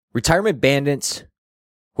Retirement bandits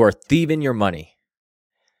who are thieving your money.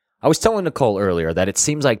 I was telling Nicole earlier that it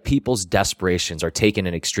seems like people's desperations are taking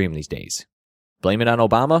an extreme these days. Blame it on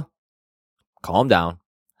Obama? Calm down.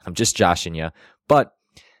 I'm just joshing you. But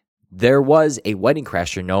there was a wedding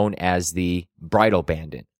crasher known as the Bridal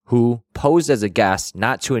Bandit who posed as a guest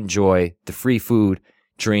not to enjoy the free food,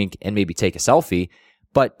 drink, and maybe take a selfie,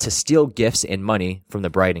 but to steal gifts and money from the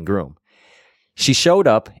bride and groom. She showed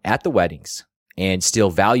up at the weddings and steal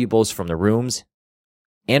valuables from the rooms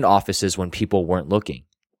and offices when people weren't looking.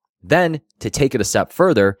 Then, to take it a step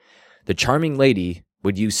further, the charming lady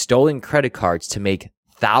would use stolen credit cards to make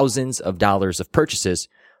thousands of dollars of purchases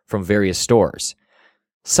from various stores,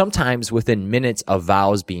 sometimes within minutes of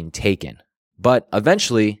vows being taken. But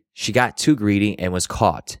eventually, she got too greedy and was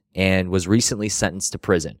caught and was recently sentenced to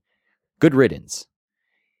prison. Good riddance.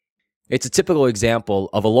 It's a typical example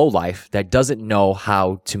of a lowlife that doesn't know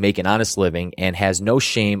how to make an honest living and has no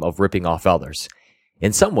shame of ripping off others.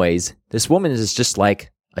 In some ways, this woman is just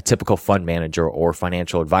like a typical fund manager or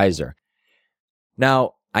financial advisor.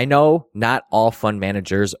 Now, I know not all fund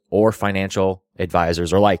managers or financial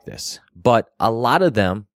advisors are like this, but a lot of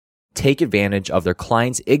them take advantage of their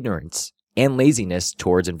clients' ignorance and laziness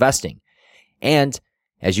towards investing. And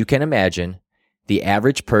as you can imagine, the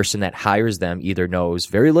average person that hires them either knows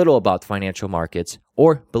very little about the financial markets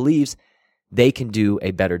or believes they can do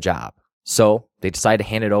a better job. So they decide to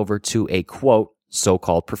hand it over to a, quote,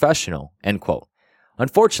 so-called professional, end quote.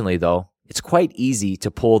 Unfortunately, though, it's quite easy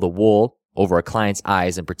to pull the wool over a client's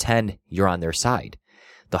eyes and pretend you're on their side.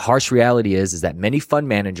 The harsh reality is that many fund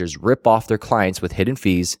managers rip off their clients with hidden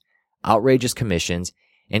fees, outrageous commissions,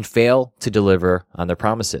 and fail to deliver on their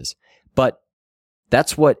promises. But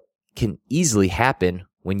that's what can easily happen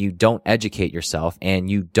when you don't educate yourself and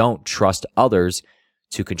you don't trust others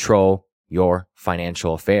to control your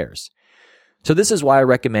financial affairs. So this is why I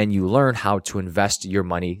recommend you learn how to invest your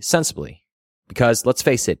money sensibly. Because let's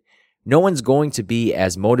face it, no one's going to be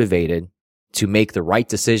as motivated to make the right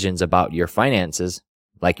decisions about your finances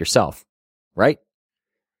like yourself, right?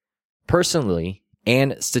 Personally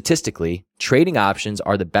and statistically, trading options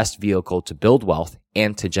are the best vehicle to build wealth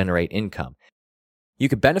and to generate income. You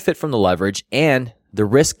can benefit from the leverage, and the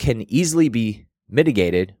risk can easily be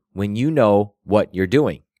mitigated when you know what you're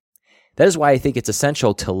doing. That is why I think it's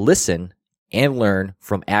essential to listen and learn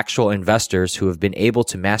from actual investors who have been able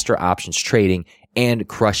to master options trading and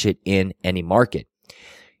crush it in any market.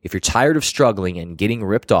 If you're tired of struggling and getting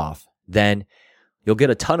ripped off, then you'll get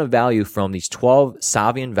a ton of value from these 12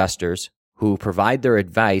 savvy investors who provide their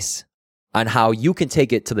advice on how you can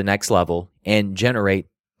take it to the next level and generate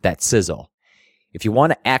that sizzle. If you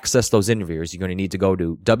want to access those interviews, you're going to need to go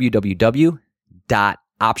to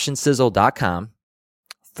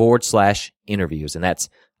www.optionsizzle.com/interviews. And that's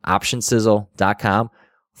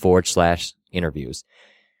optionsizzle.com/interviews.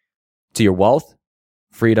 To your wealth,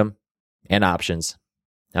 freedom, and options,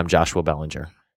 I'm Joshua Bellinger.